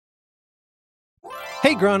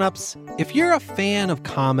Hey grown-ups, if you're a fan of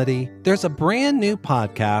comedy, there's a brand new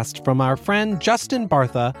podcast from our friend Justin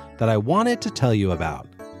Bartha that I wanted to tell you about.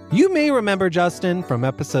 You may remember Justin from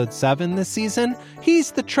episode 7 this season. He's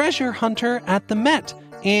the treasure hunter at the Met,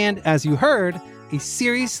 and as you heard, a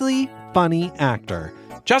seriously funny actor.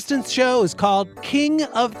 Justin's show is called King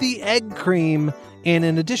of the Egg Cream, and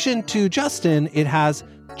in addition to Justin, it has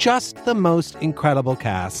just the most incredible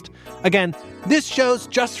cast. Again, this show's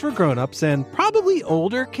just for grown-ups and probably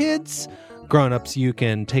older kids. Grown-ups, you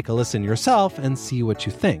can take a listen yourself and see what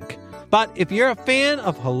you think. But if you're a fan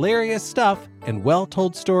of hilarious stuff and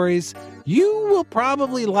well-told stories, you will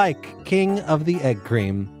probably like King of the Egg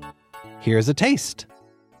Cream. Here's a taste.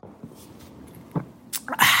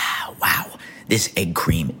 Wow, this egg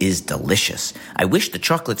cream is delicious. I wish the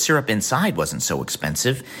chocolate syrup inside wasn't so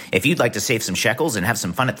expensive. If you'd like to save some shekels and have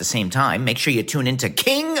some fun at the same time, make sure you tune into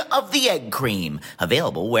King of the Egg Cream,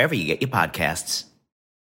 available wherever you get your podcasts.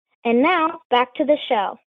 And now, back to the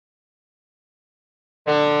show.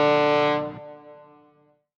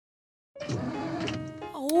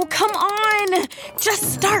 Oh, come on!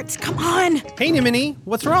 Just start, come on! Hey, Nimini,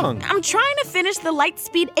 what's wrong? I'm trying to finish the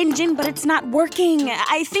Lightspeed engine, but it's not working.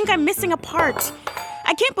 I think I'm missing a part.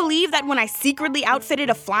 I can't believe that when I secretly outfitted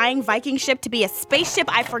a flying Viking ship to be a spaceship,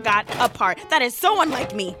 I forgot a part. That is so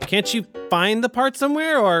unlike me. Can't you find the part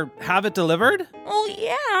somewhere or have it delivered? Oh,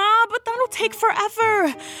 yeah, but that'll take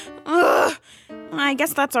forever. Ugh. I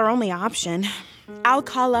guess that's our only option. I'll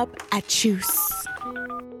call up Achus.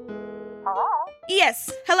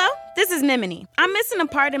 Yes, hello? This is Nimini. I'm missing a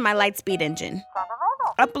part in my Lightspeed engine.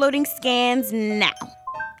 Uploading scans now.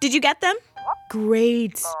 Did you get them?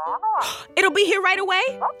 Great. It'll be here right away?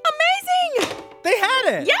 Amazing! They had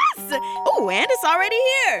it! Yes! Oh, and it's already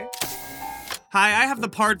here. Hi, I have the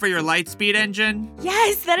part for your Lightspeed engine.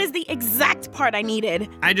 Yes, that is the exact part I needed.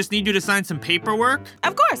 I just need you to sign some paperwork.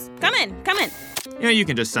 Of course. Come in. Yeah, you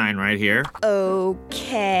can just sign right here.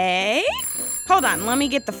 Okay. Hold on, let me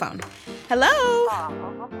get the phone. Hello?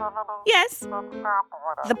 Yes.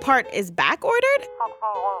 The part is back ordered?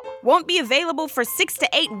 Won't be available for 6 to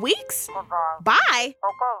 8 weeks? Bye.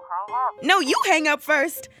 No, you hang up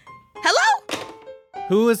first. Hello?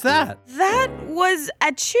 Who is that? That was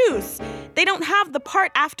Achus. They don't have the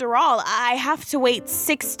part after all. I have to wait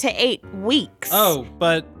 6 to 8 weeks. Oh,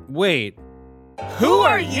 but wait. Who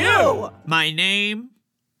are you? My name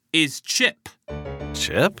is Chip.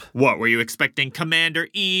 Chip? What, were you expecting Commander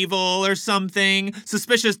Evil or something?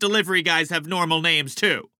 Suspicious delivery guys have normal names,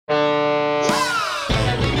 too. I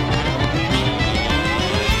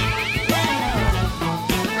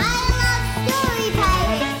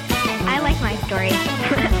like my story.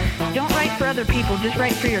 Don't write for other people, just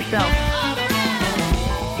write for yourself.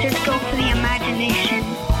 Just go for the imagination.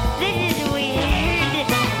 This is weird.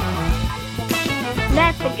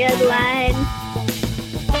 That's a good line.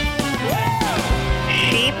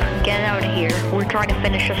 Sheep, get out of here. We're trying to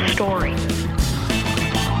finish a story.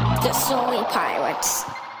 The Story Pirates.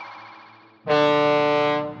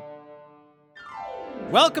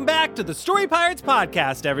 Welcome back to the Story Pirates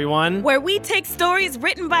podcast, everyone. Where we take stories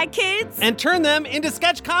written by kids And turn them into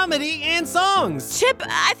sketch comedy and songs. Chip,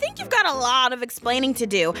 I think you've got a lot of explaining to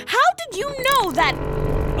do. How did you know that?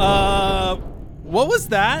 What was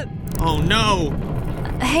that? Oh, no.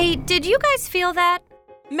 Hey, did you guys feel that?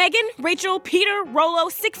 Megan, Rachel, Peter, Rollo,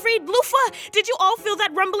 Siegfried, Lufa, did you all feel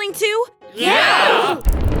that rumbling too? Yeah!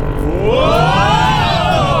 Whoa!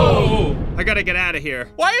 I gotta get out of here.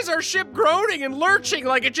 Why is our ship groaning and lurching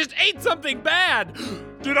like it just ate something bad?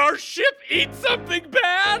 Did our ship eat something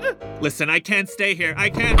bad? Listen, I can't stay here. I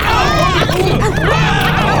can't.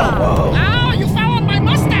 Ow, you fell on my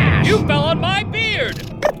mustache! You fell on my beard!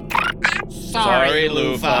 Sorry,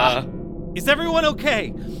 Lufa. Is everyone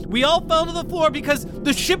okay? We all fell to the floor because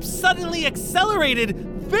the ship suddenly accelerated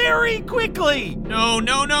very quickly. No.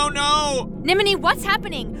 Nimini, what's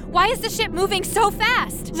happening? Why is the ship moving so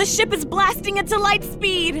fast? The ship is blasting into light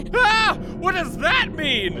speed. Ah! What does that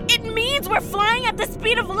mean? It means we're flying at the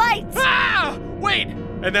speed of light. Ah! Wait,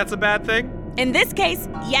 and that's a bad thing? In this case,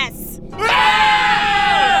 yes.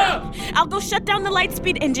 Ah! I'll go shut down the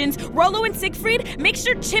Lightspeed engines. Rollo and Siegfried, make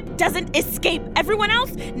sure Chip doesn't escape. Everyone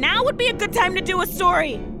else, now would be a good time to do a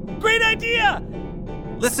story. Great idea!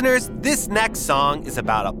 Listeners, this next song is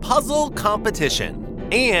about a puzzle competition.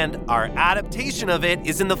 And our adaptation of it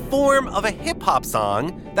is in the form of a hip-hop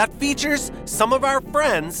song that features some of our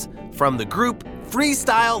friends from the group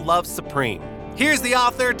Freestyle Love Supreme. Here's the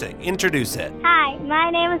author to introduce it. Hi,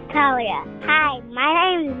 my name is Talia. Hi, my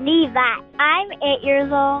name is Levi. I'm 8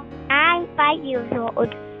 years old. I'm 5 years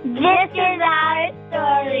old. This is our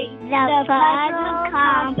story, the puzzle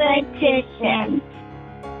competition.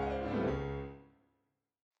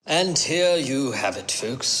 And here you have it,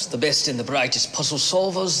 folks. The best and the brightest puzzle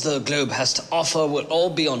solvers the globe has to offer will all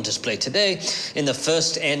be on display today in the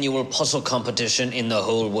first annual puzzle competition in the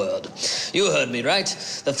whole world. You heard me right.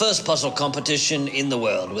 The first puzzle competition in the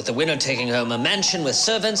world, with the winner taking home a mansion with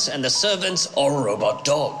servants, and the servants are robot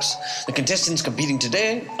dogs. The contestants competing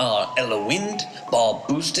today are Ella Wind, Bob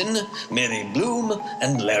Booston, Mary Bloom,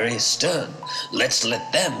 and Larry Stern. Let's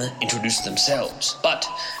let them introduce themselves. But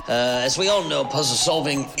as we all know, puzzle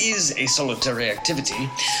solving is a solitary activity,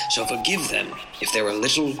 so forgive them if they're a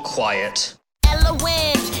little quiet. Ella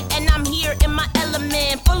Wind, and I'm here in my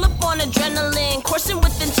element, full up on adrenaline, coursing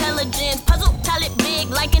with intelligence, puzzle palette big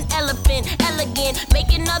like an elephant, elegant,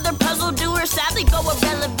 making other puzzle doers sadly go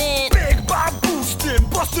irrelevant. Big Bob Boostin',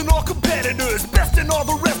 busting all competitors, best in all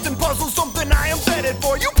the rest in puzzles, something I am vetted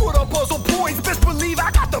for. You put up puzzle points, best believe I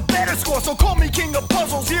got the better score, so call me king of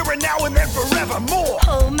puzzles here and now and then forevermore.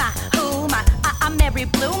 Who my, I'm Mary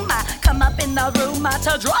Bloom, come up in the room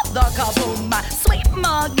to drop the kaboom. Sweet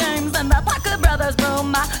more games than the Parker Brothers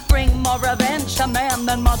boom. Bring more revenge to man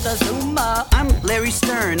than Montezuma. I'm Larry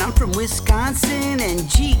Stern, I'm from Wisconsin, and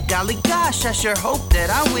gee, golly gosh, I sure hope that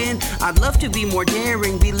I win. I'd love to be more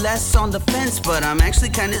daring, be less on the fence, but I'm actually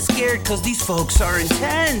kinda scared cause these folks are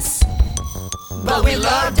intense. But we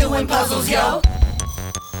love doing puzzles, yo.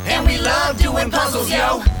 And we love doing puzzles,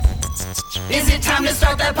 yo. Is it time to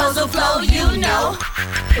start that puzzle flow? You know.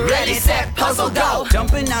 Ready, set, puzzle, go.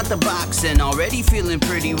 Jumping out the box and already feeling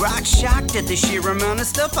pretty rock shocked at the sheer amount of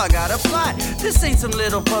stuff I gotta plot. This ain't some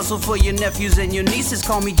little puzzle for your nephews and your nieces.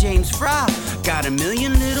 Call me James Fry. Got a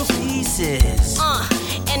million little pieces.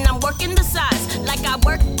 And I'm working the size like I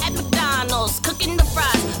work at McDonald's, cooking the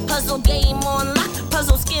fries. Puzzle game on lock,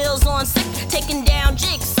 puzzle skills on sick, taking down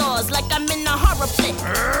jigsaws like I'm in a horror flick.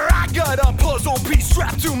 I got a puzzle piece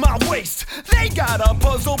strapped to my waist. They got a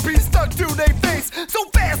puzzle piece stuck to their face. So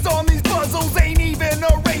fast on these puzzles ain't even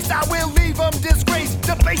a race. I will leave them disgraced,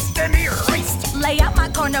 debased and erased. Lay out my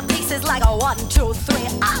corner pieces like a 1, 2, 3.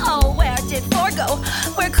 Oh, where did 4 go?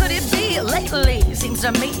 Where could it be lately? Seems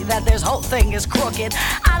to me that this whole thing is crooked.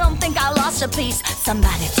 I don't think I lost a piece,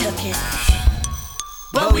 somebody took it.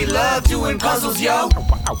 But we love doing puzzles, yo.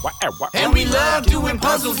 And we love doing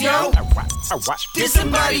puzzles, yo. Did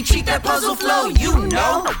somebody cheat that puzzle flow? You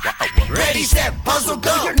know. Ready, set, puzzle,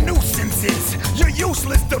 go. You're nuisances. You're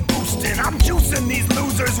useless to boostin'. I'm juicing these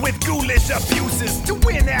losers with ghoulish abuses. To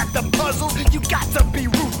win at the puzzles, you got to be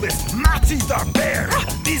ruthless. My teeth are bare.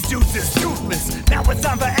 These juices toothless. Now it's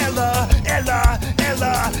time for Ella.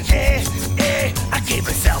 I gave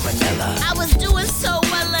her salmonella. I was doing so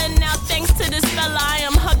well, and now thanks to this fella, I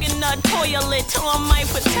am hugging the toilet till on my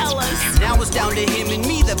patellas. Now it's down to him and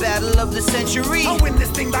me, the battle of the century. I'll win this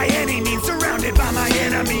thing by any means, surrounded by my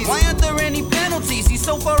enemies. Why aren't there any penalties? He's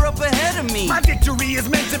so far up ahead of me. My victory is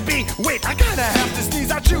meant to be. Wait, I gotta have to sneeze.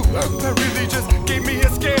 Achoo! That really just gave me a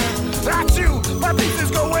scare. Achoo! My piece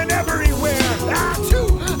is going everywhere.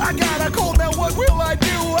 Achoo! I got a cold, now what will I do?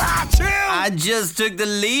 Achoo! I just took the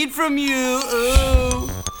lead from you. Ooh.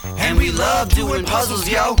 And we love doing puzzles,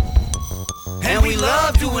 yo. And we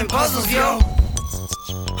love doing puzzles, yo.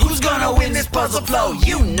 Who's gonna win this puzzle flow?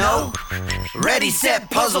 You know. Ready, set,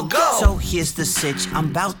 puzzle, go. So here's the sitch, I'm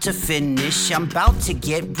about to finish. I'm about to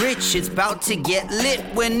get rich, it's about to get lit.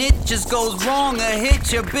 When it just goes wrong, a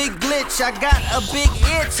hitch, a big glitch. I got a big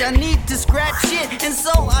itch, I need to scratch it, and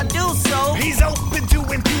so I do so. He's open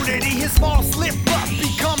to impunity, his small slip up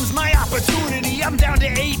becomes my opportunity. I'm down to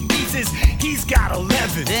 8 pieces, he's got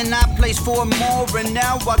 11. Then I place 4 more, and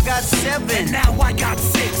now I got 7. And now I got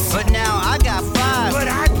 6. But now I got 5. But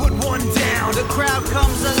I put 1 down. The crowd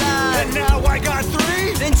comes alive. And now I got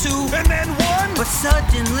 3. Then 2. And then 1. But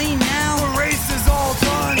suddenly now the race is all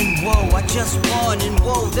done. And whoa, I just won. And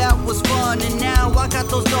whoa, that was fun. And now I got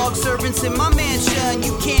those dog servants in my mansion.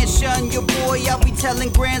 You can't shun your boy, I'll be telling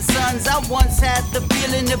grandsons I once had the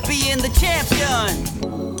feeling of being the champion.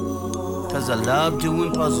 Cause I love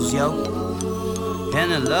doing puzzles, yo.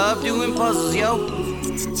 And I love doing puzzles, yo.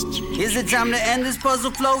 Is it time to end this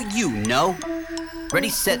puzzle flow? You know. Ready,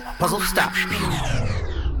 set, puzzle, stop.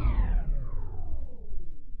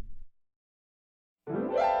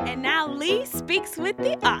 And now Lee speaks with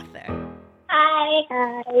the author. Hi.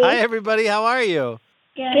 Hi, everybody. How are you?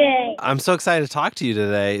 Good. I'm so excited to talk to you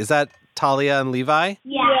today. Is that Talia and Levi?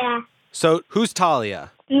 Yeah. So, who's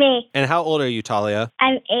Talia? Me. And how old are you, Talia?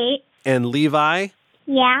 I'm 8. And Levi?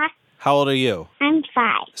 Yeah. How old are you? I'm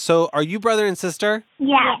 5. So, are you brother and sister?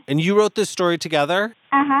 Yeah. And you wrote this story together?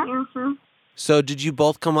 Uh-huh. So, did you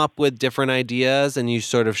both come up with different ideas and you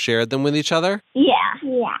sort of shared them with each other? Yeah.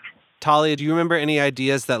 Yeah. Talia, do you remember any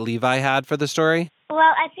ideas that Levi had for the story? Well,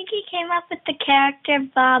 I think he came up with the character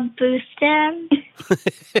Bob Booster.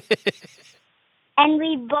 And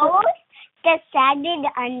we both decided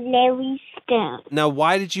on Larry Stern. Now,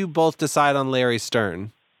 why did you both decide on Larry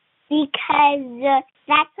Stern? Because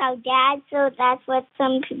that's our dad, so that's what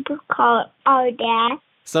some people call our dad.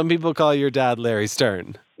 Some people call your dad Larry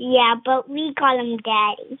Stern. Yeah, but we call him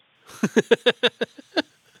Daddy.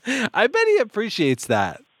 I bet he appreciates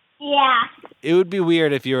that. Yeah. It would be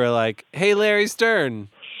weird if you were like, hey, Larry Stern.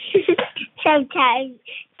 Sometimes.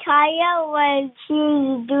 Taya she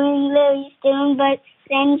was doing Larry Stern, but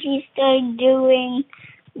then she started doing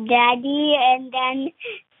Daddy, and then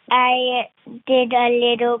I did a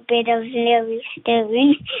little bit of Larry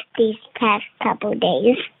Stern these past couple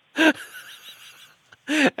days.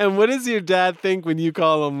 And what does your dad think when you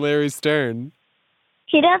call him Larry Stern?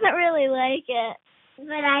 He doesn't really like it,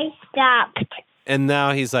 but I stopped. And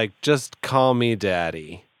now he's like, just call me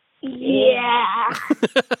Daddy. Yeah.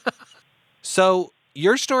 So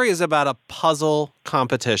your story is about a puzzle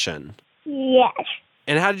competition. Yes.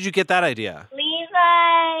 And how did you get that idea?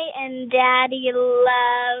 Levi and Daddy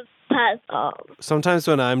love puzzles. Sometimes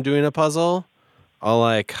when I'm doing a puzzle, I'll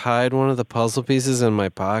like hide one of the puzzle pieces in my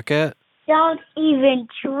pocket. Don't even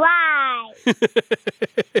try.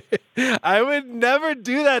 I would never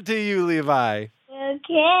do that to you, Levi.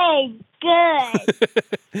 Okay,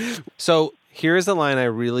 good. So here's a line I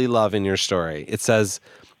really love in your story. It says,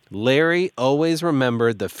 Larry always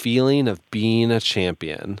remembered the feeling of being a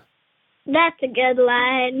champion. That's a good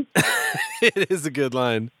line. It is a good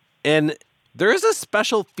line. And there is a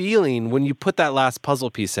special feeling when you put that last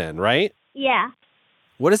puzzle piece in, right? Yeah.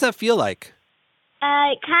 What does that feel like?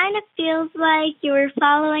 It kind of feels like you were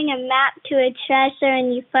following a map to a treasure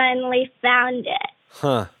and you finally found it.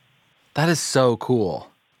 Huh. That is so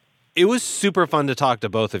cool. It was super fun to talk to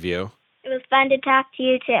both of you. It was fun to talk to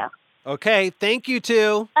you, too. Okay, thank you,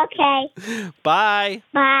 too. Okay. Bye.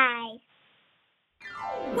 Bye.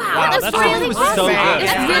 Wow, that's really so good.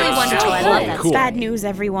 It's really wonderful. I love that. Cool. Bad news,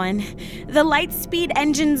 everyone. The Lightspeed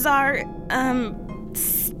engines are,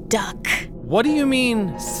 stuck. What do you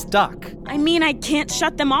mean, stuck? I mean, I can't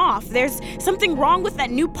shut them off. There's something wrong with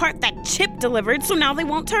that new part that Chip delivered, so now they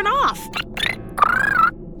won't turn off.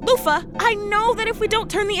 Lufa, I know that if we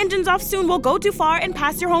don't turn the engines off soon, we'll go too far and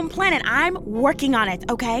pass your home planet. I'm working on it,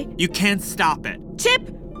 okay? You can't stop it. Chip,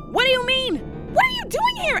 what do you mean? What are you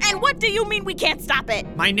doing here? And what do you mean we can't stop it?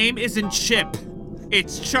 My name isn't Chip.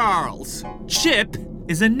 It's Charles. Chip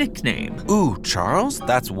is a nickname. Ooh, Charles?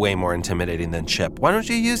 That's way more intimidating than Chip. Why don't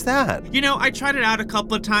you use that? You know, I tried it out a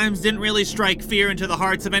couple of times, didn't really strike fear into the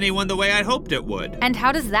hearts of anyone the way I hoped it would. And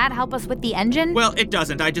how does that help us with the engine? Well, it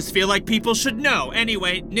doesn't. I just feel like people should know.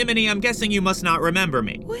 Anyway, Nimini, I'm guessing you must not remember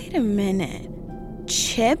me. Wait a minute.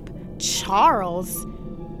 Chip? Charles?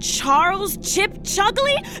 Charles Chip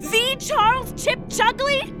Chugley? The Charles Chip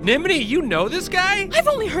Chugley? Nimini, you know this guy? I've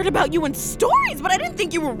only heard about you in stories, but I didn't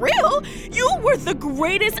think you were real. You were the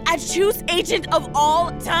greatest ACHU's agent of all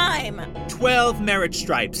time. 12 merit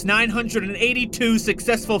stripes, 982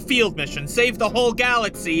 successful field missions, saved the whole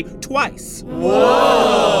galaxy twice.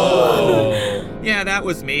 Whoa! Yeah, that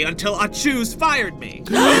was me until ACHU's fired me.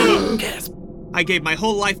 Gasp. I gave my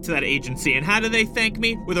whole life to that agency, and how do they thank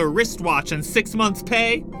me? With a wristwatch and 6 months'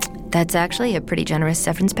 pay? That's actually a pretty generous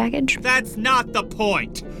severance package. That's not the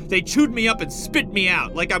point. They chewed me up and spit me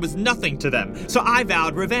out like I was nothing to them. So I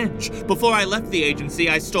vowed revenge. Before I left the agency,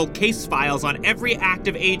 I stole case files on every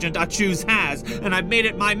active agent ACHU's has, and I've made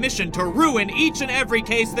it my mission to ruin each and every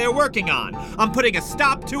case they're working on. I'm putting a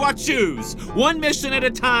stop to ACHU's, one mission at a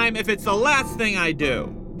time if it's the last thing I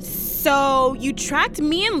do. So you tracked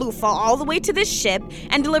me and Lufa all the way to this ship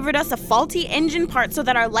and delivered us a faulty engine part so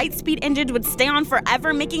that our Lightspeed engine would stay on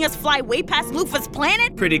forever, making us fly way past Lufa's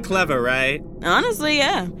planet? Pretty clever, right? Honestly,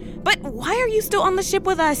 yeah. But why are you still on the ship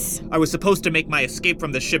with us? I was supposed to make my escape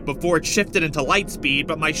from the ship before it shifted into Lightspeed,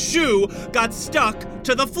 but my shoe got stuck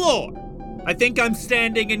to the floor. I think I'm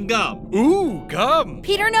standing in gum. Ooh, gum.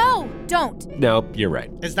 Peter, no, don't. Nope, you're right.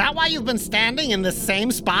 Is that why you've been standing in the same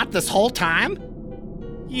spot this whole time?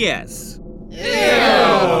 Yes.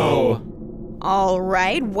 Ew. All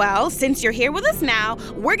right, well, since you're here with us now,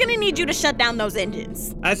 we're gonna need you to shut down those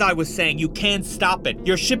engines. As I was saying, you can't stop it.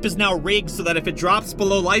 Your ship is now rigged so that if it drops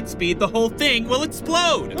below light speed, the whole thing will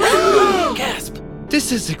explode. Gasp.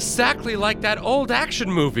 This is exactly like that old action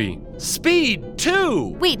movie, Speed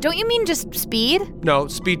 2. Wait, don't you mean just Speed? No,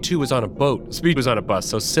 Speed 2 was on a boat. Speed was on a bus,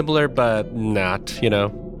 so similar but not, you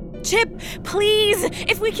know. Chip, please!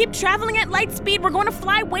 If we keep traveling at light speed, we're going to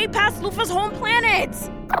fly way past Lufa's home planet!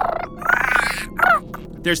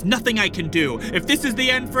 There's nothing I can do. If this is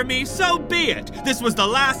the end for me, so be it. This was the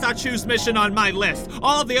last Achoo's mission on my list.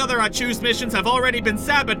 All the other Achoo's missions have already been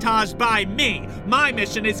sabotaged by me. My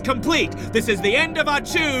mission is complete. This is the end of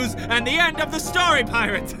Achoo's and the end of the Story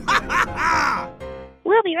Pirates. Ha ha ha!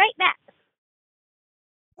 We'll be right back.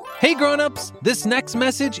 Hey grown-ups, this next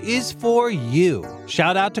message is for you.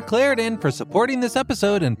 Shout out to Claritin for supporting this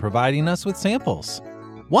episode and providing us with samples.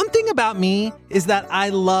 One thing about me is that I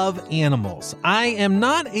love animals. I am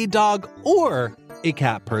not a dog or a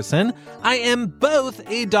cat person. I am both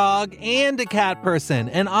a dog and a cat person.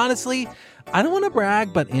 And honestly, I don't want to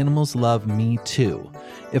brag, but animals love me too.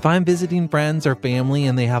 If I'm visiting friends or family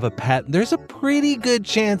and they have a pet, there's a pretty good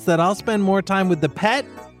chance that I'll spend more time with the pet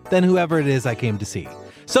than whoever it is I came to see.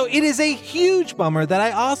 So it is a huge bummer that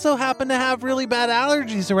I also happen to have really bad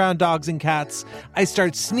allergies around dogs and cats. I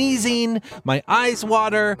start sneezing, my eyes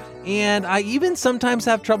water, and I even sometimes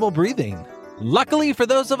have trouble breathing. Luckily for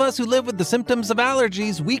those of us who live with the symptoms of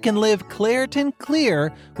allergies, we can live Claritin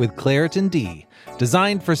Clear with Claritin D.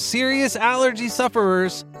 Designed for serious allergy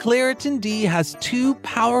sufferers, Claritin D has 2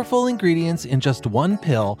 powerful ingredients in just one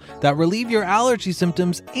pill that relieve your allergy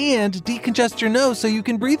symptoms and decongest your nose so you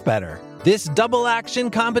can breathe better. This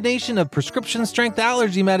double-action combination of prescription-strength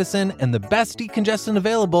allergy medicine and the best decongestant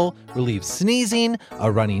available relieves sneezing,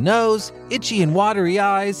 a runny nose, itchy and watery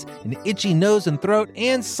eyes, an itchy nose and throat,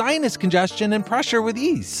 and sinus congestion and pressure with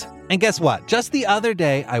ease. And guess what? Just the other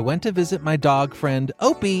day, I went to visit my dog friend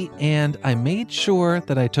Opie, and I made sure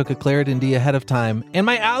that I took a Claritin D ahead of time, and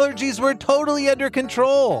my allergies were totally under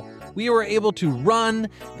control. We were able to run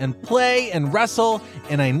and play and wrestle,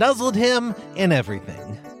 and I nuzzled him and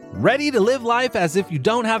everything. Ready to live life as if you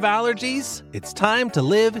don't have allergies? It's time to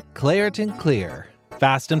live Claritin Clear.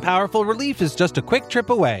 Fast and powerful relief is just a quick trip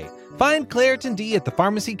away. Find Claritin D at the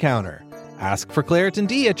pharmacy counter. Ask for Claritin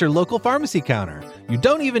D at your local pharmacy counter. You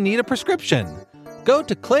don't even need a prescription. Go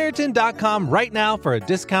to Claritin.com right now for a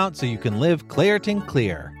discount so you can live Claritin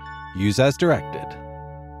Clear. Use as directed.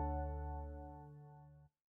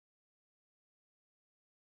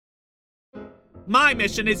 My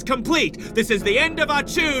mission is complete. This is the end of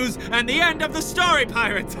Achoo's and the end of the Story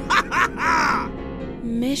Pirates. Ha ha ha!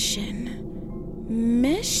 Mission.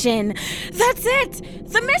 That's it!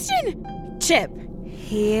 The mission! Chip,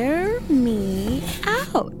 hear me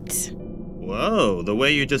out. Whoa, the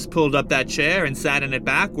way you just pulled up that chair and sat in it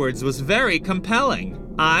backwards was very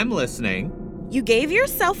compelling. I'm listening. You gave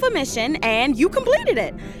yourself a mission, and you completed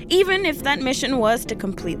it. Even if that mission was to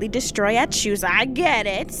completely destroy Achoo's, I get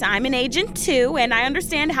it. I'm an agent too, and I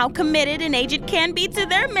understand how committed an agent can be to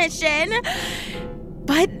their mission.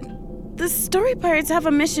 But the Story Pirates have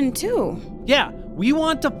a mission too. Yeah, we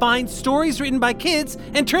want to find stories written by kids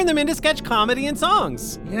and turn them into sketch comedy and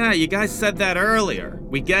songs. Yeah, you guys said that earlier.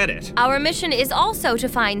 We get it. Our mission is also to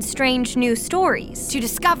find strange new stories, to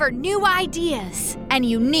discover new ideas and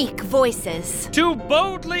unique voices, to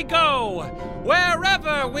boldly go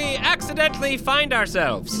wherever we accidentally find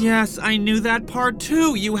ourselves. Yes, I knew that part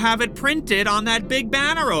too. You have it printed on that big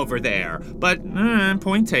banner over there. But,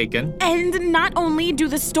 point taken. And not only do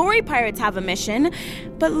the Story Pirates have a mission,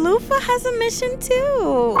 but Lufa has a mission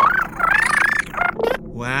too.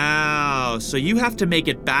 Wow, so you have to make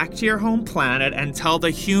it back to your home planet and tell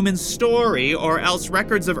the human story, or else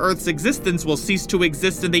records of Earth's existence will cease to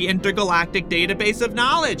exist in the intergalactic database of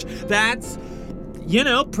knowledge. That's,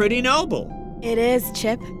 pretty noble. It is,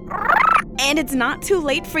 Chip. And it's not too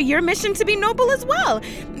late for your mission to be noble as well.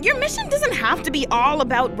 Your mission doesn't have to be all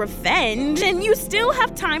about revenge, and you still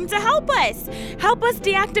have time to help us. Help us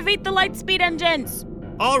deactivate the Lightspeed engines.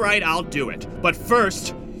 All right, I'll do it. But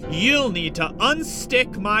first, you'll need to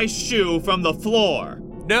unstick my shoe from the floor.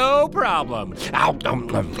 No problem. Sorry,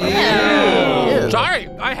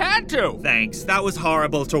 I had to. Thanks, that was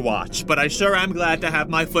horrible to watch, but I sure am glad to have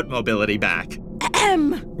my foot mobility back.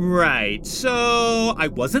 Right, so I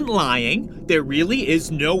wasn't lying. There really is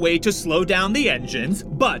no way to slow down the engines,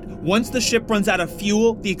 but once the ship runs out of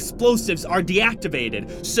fuel, the explosives are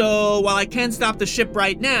deactivated. So while I can't stop the ship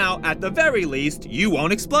right now, at the very least, you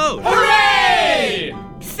won't explode. Hooray!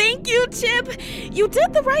 Thank you, Chip. You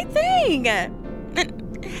did the right thing.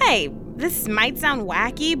 Hey, this might sound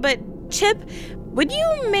wacky, but Chip, would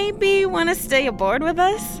you maybe want to stay aboard with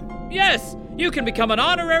us? Yes, you can become an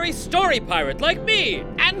honorary story pirate like me.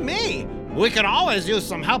 And me. We could always use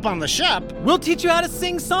some help on the ship. We'll teach you how to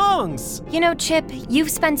sing songs. You know, Chip,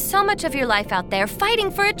 you've spent so much of your life out there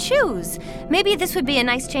fighting for Achoo's. Maybe this would be a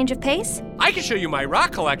nice change of pace? I can show you my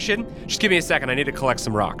rock collection. Just give me a second, I need to collect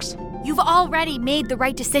some rocks. You've already made the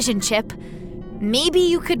right decision, Chip. Maybe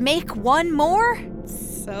you could make one more?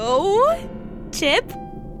 So, Chip,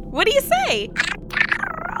 what do you say?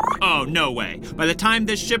 Oh, no way. By the time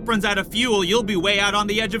this ship runs out of fuel, you'll be way out on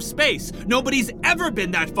the edge of space. Nobody's ever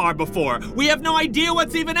been that far before. We have no idea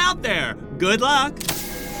what's even out there. Good luck.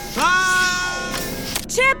 Ah!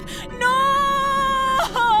 Chip, no!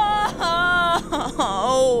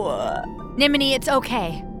 Nimini, it's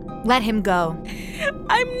okay. Let him go.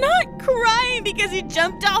 I'm not crying because he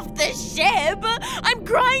jumped off the ship. I'm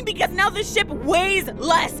crying because now the ship weighs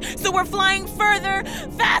less, so we're flying further,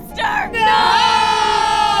 faster. No!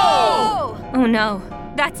 Oh no,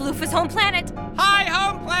 that's Lufa's home planet. Hi,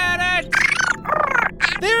 home planet!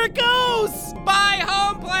 There it goes! Bye,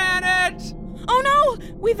 home planet! Oh no,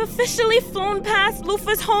 we've officially flown past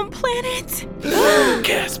Lufa's home planet.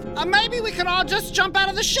 Gasp. Maybe we could all just jump out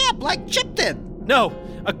of the ship like Chip did. No,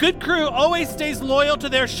 a good crew always stays loyal to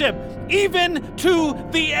their ship, even to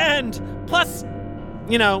the end. Plus,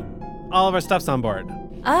 all of our stuff's on board.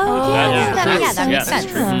 Oh, that makes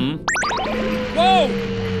sense. Whoa!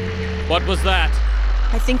 What was that?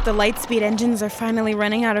 I think the Lightspeed engines are finally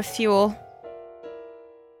running out of fuel.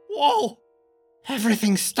 Whoa!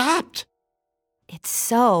 Everything stopped. It's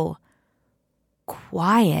so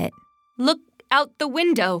quiet. Look out the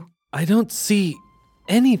window. I don't see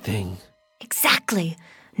anything. Exactly.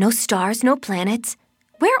 No stars, no planets.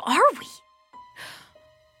 Where are we?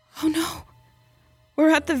 Oh no. We're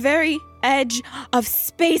at the very edge of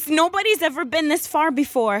space. Nobody's ever been this far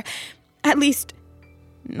before. At least,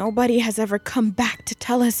 nobody has ever come back to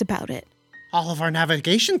tell us about it. All of our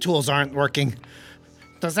navigation tools aren't working.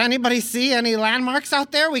 Does anybody see any landmarks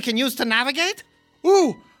out there we can use to navigate?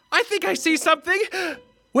 Ooh, I think I see something.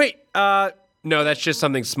 Wait, no, that's just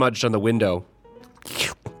something smudged on the window.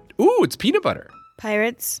 Ooh, it's peanut butter.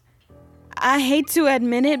 Pirates, I hate to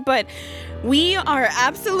admit it, but we are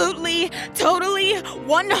absolutely, totally,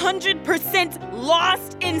 100%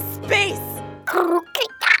 lost in space.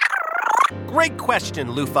 Great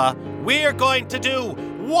question, Lufa. We're going to do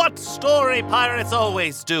what story pirates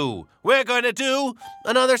always do. We're going to do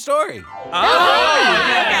another story.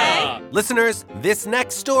 Okay. Listeners, this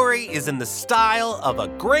next story is in the style of a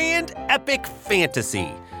grand epic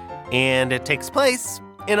fantasy, and it takes place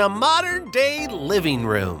in a modern-day living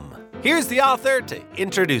room. Here's the author to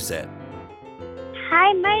introduce it.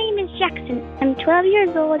 Hi, my name is Jackson. I'm 12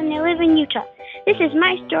 years old and I live in Utah. This is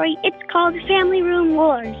my story. It's called Family Room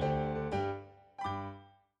Wars.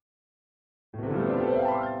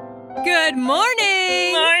 Good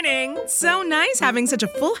morning! Morning! So nice having such a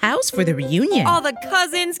full house for the reunion. All the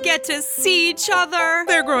cousins get to see each other.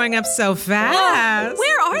 They're growing up so fast. Oh,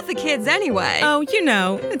 where are the kids anyway? Oh,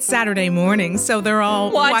 it's Saturday morning, so they're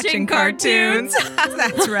all watching cartoons.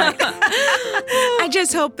 That's right. I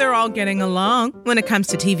just hope they're all getting along. When it comes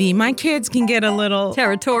to TV, my kids can get a little...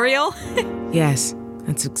 territorial? Yes,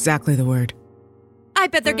 that's exactly the word. I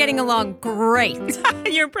bet they're getting along great.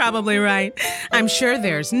 You're probably right. I'm sure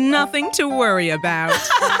there's nothing to worry about.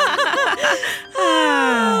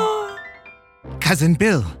 Cousin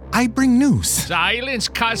Bill, I bring news. Silence,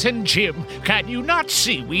 Cousin Jim. Can you not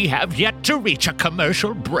see we have yet to reach a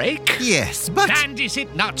commercial break? Yes, but... And is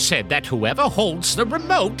it not said that whoever holds the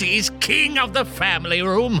remote is king of the family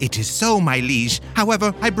room? It is so, my liege.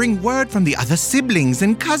 However, I bring word from the other siblings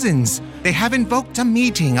and cousins. They have invoked a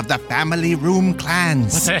meeting of the family room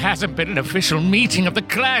clans. But there hasn't been an official meeting of the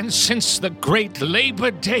clans since the great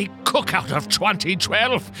Labor Day cookout of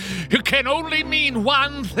 2012. It can only mean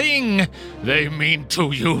one thing. They mean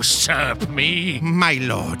to usurp me. My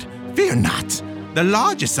lord, fear not. The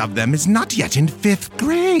largest of them is not yet in 5th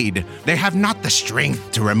grade. They have not the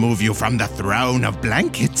strength to remove you from the throne of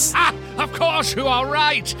blankets. Ah, of course you are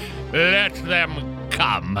right. Let them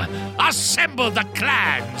come. Assemble the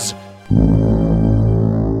clans.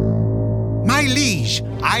 My liege,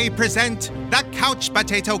 I present the Couch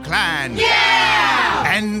Potato Clan. Yeah!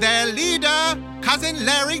 And their leader, Cousin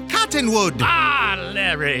Larry Cottonwood. Ah,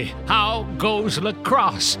 Larry, how goes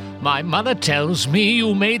lacrosse? My mother tells me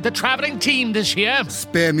you made the traveling team this year.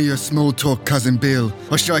 Spare me your small talk, Cousin Bill.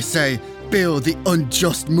 Or should I say, Bill, the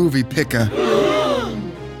unjust movie picker.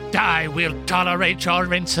 I will tolerate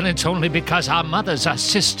your insolence only because our mothers are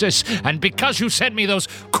sisters and because you sent me those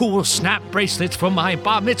cool snap bracelets for my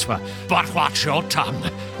bar mitzvah. But watch your tongue,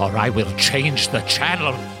 or I will change the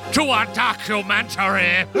channel to a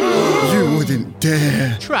documentary. You wouldn't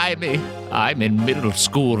dare. Try me. I'm in middle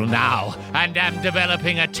school now and am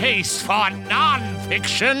developing a taste for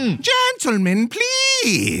non-fiction. Gentlemen,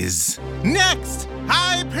 please. Next,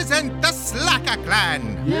 I present the Slacker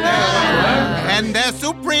Clan. Yeah. And their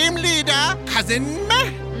supreme leader, Cousin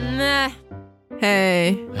Meh. Nah.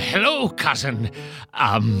 Hey. Hello, cousin.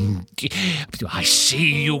 I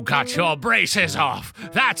see you got your braces off.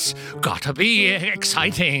 That's gotta be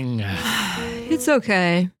exciting. It's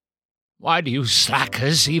okay. Why do you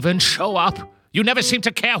slackers even show up? You never seem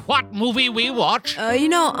to care what movie we watch.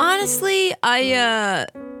 Honestly,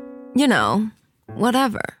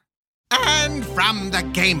 whatever. And from the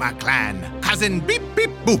Gamer Clan, Cousin Beep Beep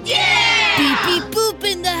Boop. Yeah! Beep Beep Boop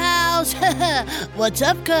in the house. What's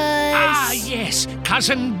up, cuz? Ah, yes,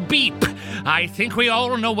 Cousin Beep. I think we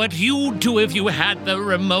all know what you'd do if you had the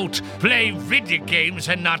remote. Play video games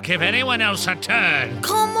and not give anyone else a turn.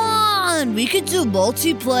 Come on, we could do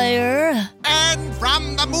multiplayer. And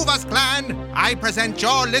from the Movers Clan, I present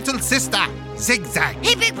your little sister, Zigzag.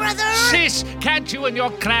 Hey, big brother! Sis, can't you and your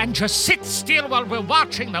clan just sit still while we're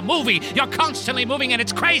watching the movie? You're constantly moving and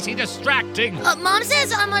it's crazy distracting. Mom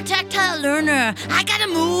says I'm a tactile learner. I gotta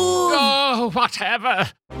move. Oh, whatever.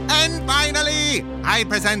 And finally, I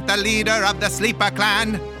present the leader of the Sleeper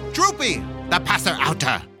Clan, Droopy, the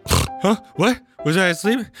Passer-Outer. Huh? What? Was I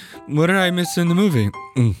asleep? What did I miss in the movie?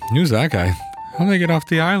 Who's that guy? How did I get off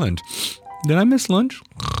the island? Did I miss lunch?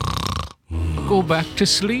 Go back to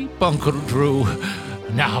sleep, Uncle Drew.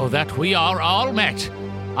 Now that we are all met,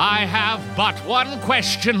 I have but one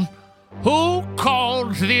question. Who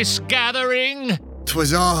called this gathering?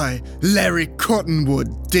 'Twas I, Larry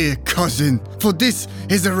Cottonwood, dear cousin. For this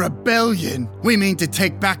is a rebellion. We mean to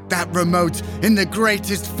take back that remote in the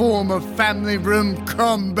greatest form of family room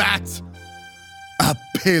combat. A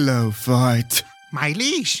pillow fight. My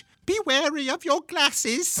liege, be wary of your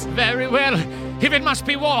glasses. Very well. If it must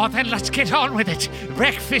be war, then let's get on with it.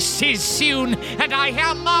 Breakfast is soon, and I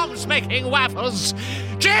hear Mom's making waffles.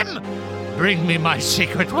 Jim, bring me my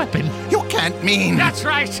secret weapon. You can't mean... That's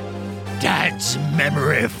right. Dad's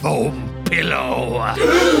memory foam pillow.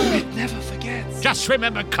 It never forgets. Just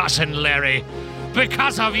remember, Cousin Larry,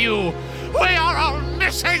 because of you, we are all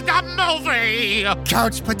missing the movie.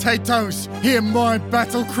 Couch potatoes, hear my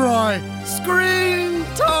battle cry. Scream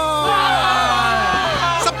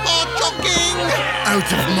time! Support your king!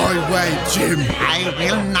 Out of my way, Jim. I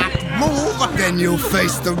will not move. Then you'll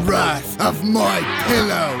face the wrath of my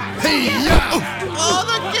pillow. Hey-ya! Oh,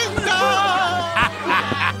 the kingdom!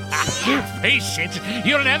 Face it,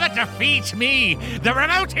 you'll never defeat me. The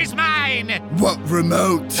remote is mine. What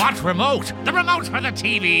remote? What remote? The remote for the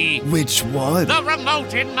TV. Which one? The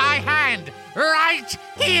remote in my hand, right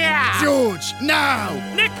here. George, now!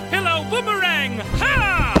 Nick Pillow Boomerang!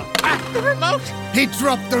 Ha! The remote? He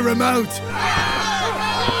dropped the remote.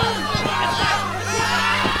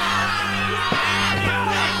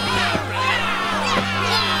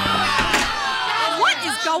 What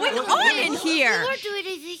is going on in here?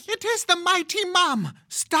 It is the mighty Mom,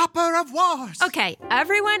 stopper of wars. Okay,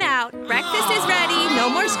 everyone out. Breakfast is ready. No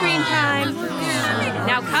more screen time.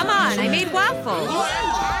 Now come on, I made waffles.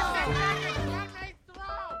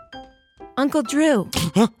 Uncle Drew.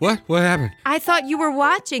 Huh? What? What happened? I thought you were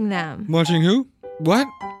watching them. Watching who? What?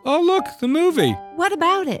 Oh, look, the movie. What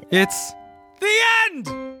about it? It's the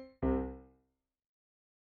end!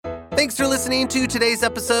 Thanks for listening to today's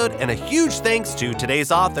episode, and a huge thanks to today's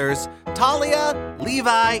authors, Talia,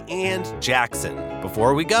 Levi, and Jackson.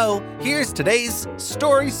 Before we go, here's today's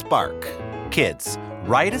Story Spark. Kids,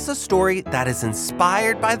 write us a story that is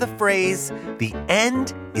inspired by the phrase, "The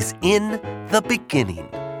end is in the beginning."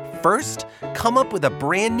 First, come up with a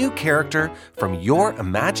brand new character from your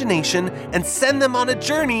imagination and send them on a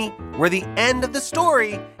journey where the end of the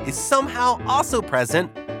story is somehow also present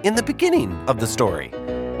in the beginning of the story.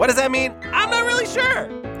 What does that mean? I'm not really sure.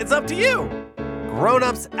 It's up to you.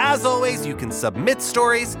 Grown-ups, as always, you can submit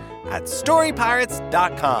stories at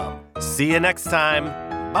storypirates.com. See you next time.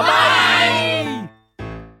 Bye-bye!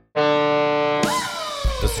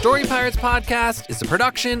 The Story Pirates podcast is a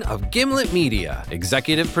production of Gimlet Media.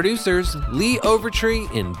 Executive producers, Lee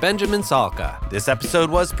Overtree and Benjamin Salka. This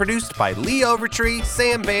episode was produced by Lee Overtree,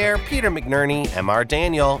 Sam Baer, Peter McNerney, M.R.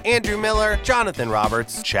 Daniel, Andrew Miller, Jonathan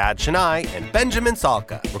Roberts, Chad Chennai, and Benjamin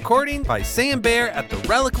Salka. Recording by Sam Baer at the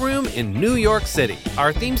Relic Room in New York City.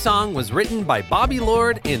 Our theme song was written by Bobby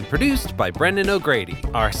Lord and produced by Brendan O'Grady.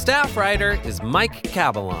 Our staff writer is Mike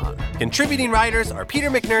Cabalon. Contributing writers are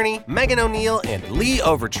Peter McNerney, Megan O'Neill, and Lee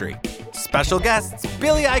Overtree. Special guests,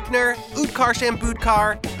 Billy Eichner, Utkar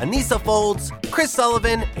Shambudkar, Anissa Folds, Chris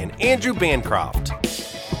Sullivan, and Andrew Bancroft.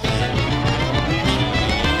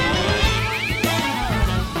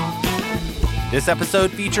 This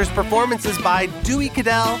episode features performances by Dewey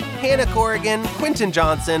Cadell, Hannah Corrigan, Quinton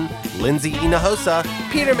Johnson, Lindsay Hinojosa,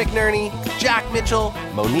 Peter McNerney, Jack Mitchell,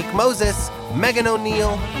 Monique Moses, Megan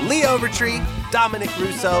O'Neill, Lee Overtree, Dominic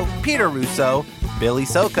Russo, Peter Russo, Billy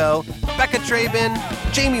Soko, Becca Trabin,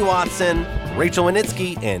 Jamie Watson, Rachel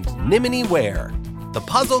Winitsky, and Nimini Ware. The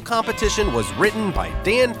puzzle competition was written by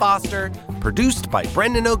Dan Foster, produced by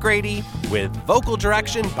Brendan O'Grady, with vocal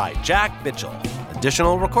direction by Jack Bitchell.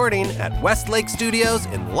 Additional recording at Westlake Studios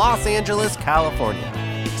in Los Angeles,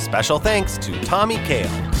 California. Special thanks to Tommy Kail.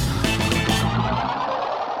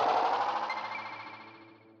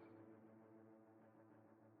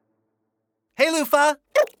 Hey, Lufa!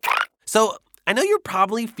 So, I know you're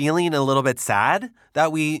probably feeling a little bit sad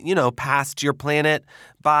that we, passed your planet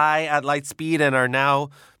by at light speed and are now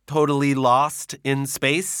totally lost in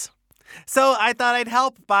space. So, I thought I'd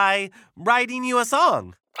help by writing you a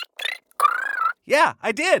song. Yeah,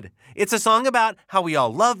 I did. It's a song about how we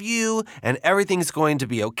all love you and everything's going to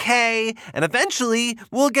be okay, and eventually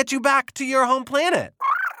we'll get you back to your home planet.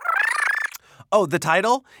 Oh, the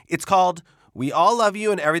title? It's called We All Love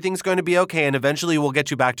You and Everything's Going to Be Okay, and eventually we'll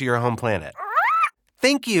get you back to your home planet.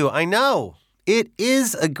 Thank you, I know. It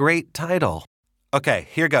is a great title. Okay,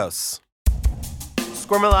 here goes.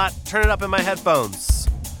 Squirmalot, turn it up in my headphones.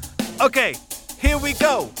 Okay, here we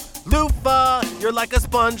go. Lufa, you're like a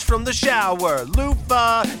sponge from the shower.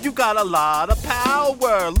 Lufa, you got a lot of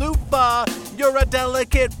power. Lufa, you're a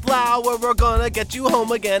delicate flower. We're gonna get you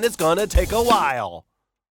home again. It's gonna take a while.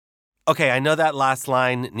 Okay, I know that last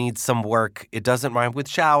line needs some work. It doesn't rhyme with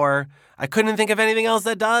shower. I couldn't think of anything else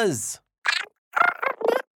that does.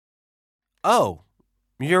 Oh,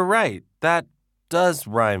 you're right. That does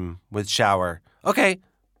rhyme with shower. Okay,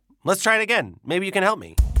 let's try it again. Maybe you can help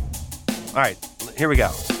me. All right, here we go.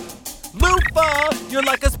 Lufa, you're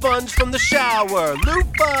like a sponge from the shower.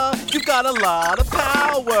 Lufa, you got a lot of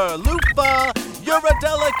power. Lufa, you're a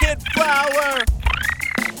delicate flower.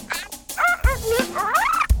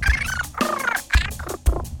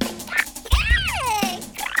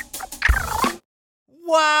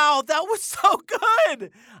 Wow, that was so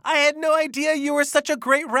good! I had no idea you were such a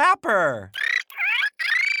great rapper.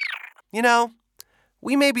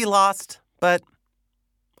 We may be lost, but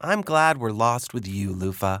I'm glad we're lost with you,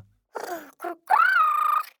 Lufa.